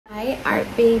Hey art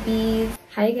babies,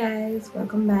 hi guys,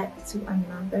 welcome back to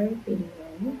another video.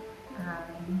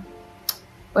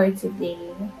 For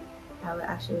today I will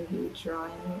actually be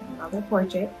drawing another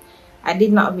portrait. I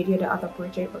did not video the other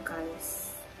portrait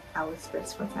because I was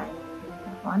pressed for time doing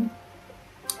that one,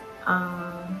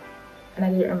 and I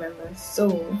didn't remember.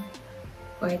 So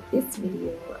for this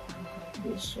video I'm going to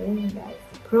be showing you guys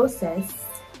the process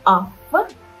of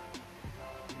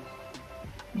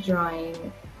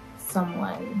drawing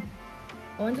someone.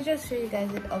 I want to just show you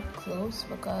guys it up close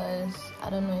because I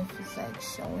don't know if it's like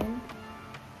showing.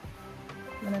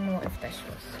 I don't know if that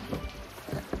shows.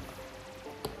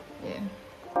 Yeah.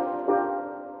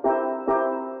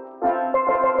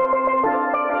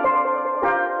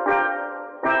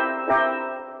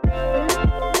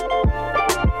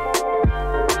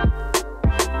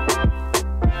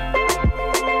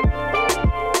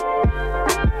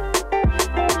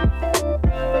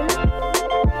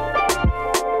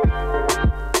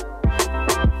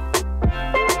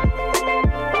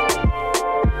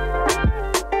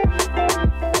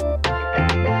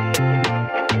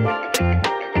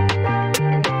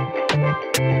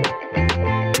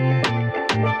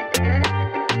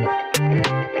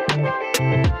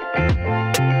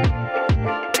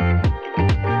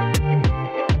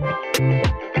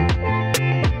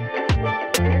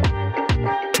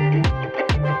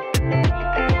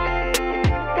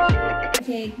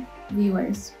 Okay,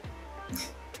 viewers,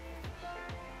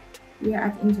 we are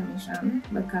at intermission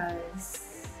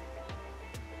because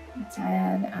I'm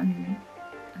tired and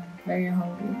I'm very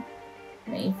hungry.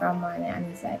 I ate from morning and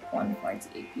it's like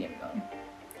 1:48 p.m. now.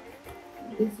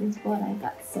 This is what I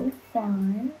got so far.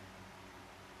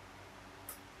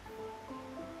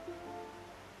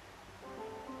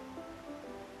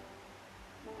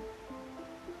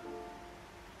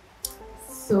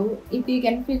 So if you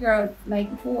can figure out like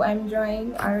who I'm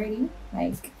drawing already,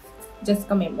 like just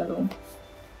comment below.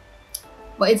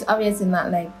 But it's obviously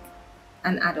not like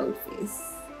an adult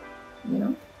face, you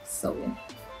know, so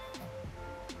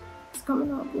it's coming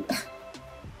out good.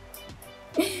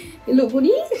 You look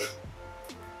goody.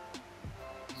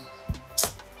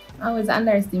 I always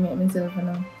underestimate myself, you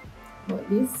know, but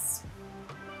this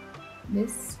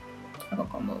I will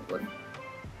come out good.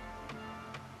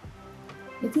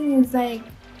 The thing is, like,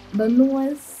 the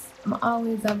nose, I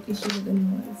always have issue with the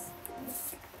nose.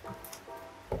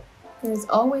 There's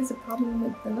always a problem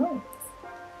with the nose.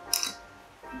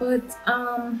 But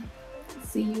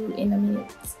see you in a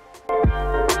minute.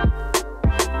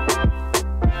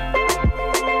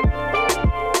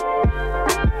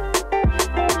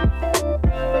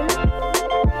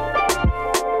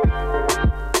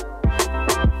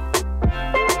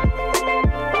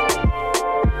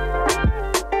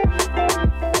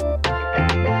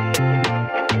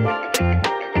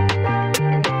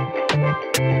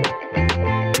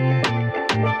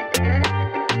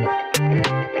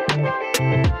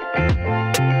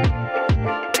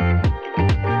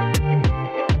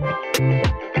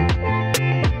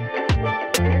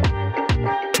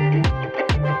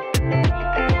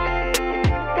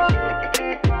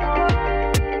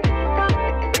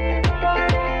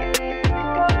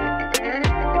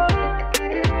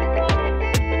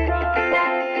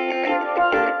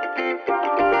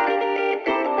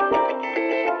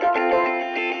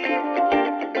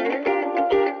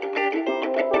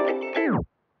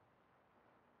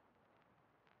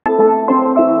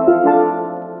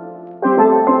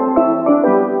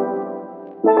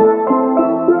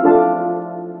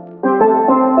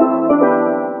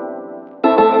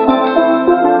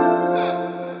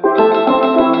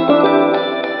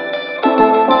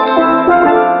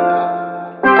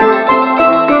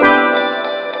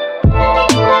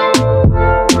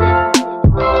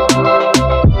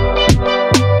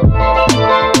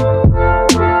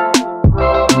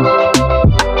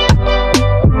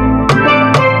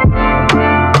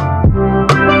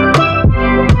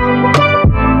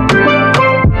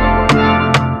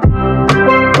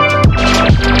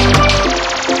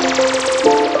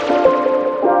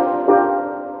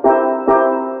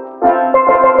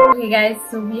 Okay guys,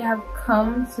 so we have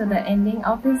come to the ending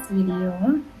of this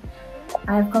video.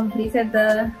 I have completed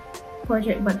the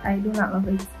portrait, but I do not love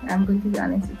it. I'm going to be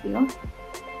honest with you.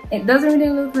 It doesn't really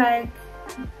look like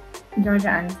Georgia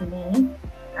Anthony,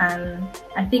 and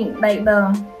I think like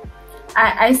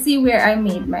I see where I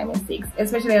made my mistakes,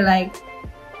 especially like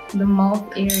the mouth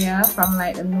area, from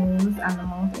like the nose and the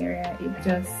mouth area. It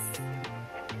just,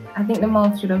 I think the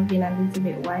mouth should have been a little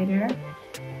bit wider.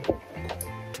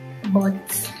 But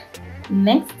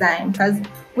next time, because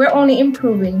we're only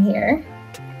improving here,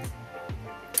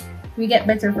 we get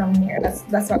better from here.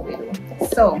 That's what we do.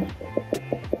 So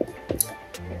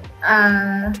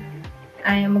I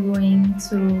am going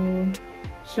to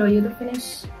show you the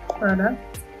finished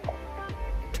product,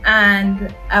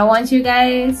 and I want you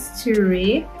guys to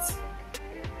rate.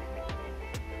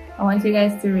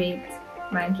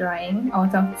 My drawing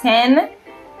out of 10,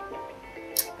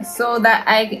 so that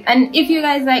and if you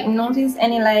guys like notice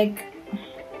any little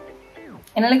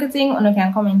thing, you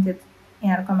can comment it in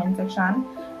the comment section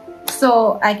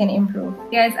so I can improve.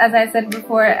 Guys, as I said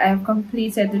before, I've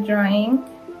completed the drawing,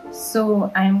 so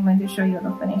I'm going to show you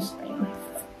the finished thing.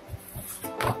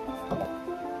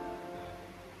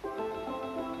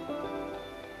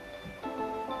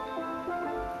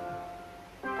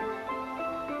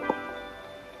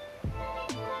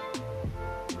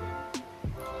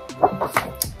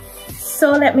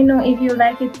 So let me know if you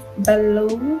like it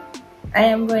below. I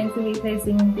am going to be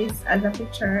placing this as a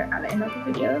picture at the end of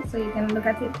the video so you can look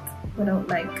at it without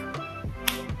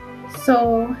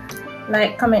so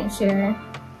like, comment, share,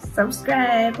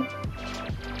 subscribe.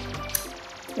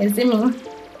 You see me,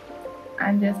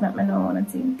 and just let me know what you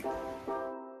think.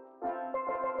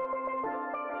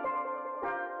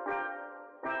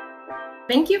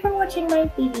 Thank you for watching my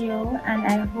video, and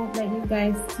I hope that you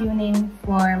guys tune in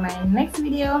for my next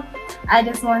video. I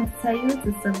just want to tell you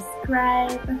to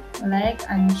subscribe, like,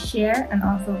 and share, and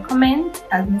also comment.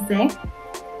 As me say,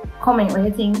 comment what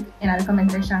you think in the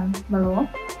comment section below.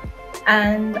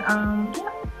 And yeah.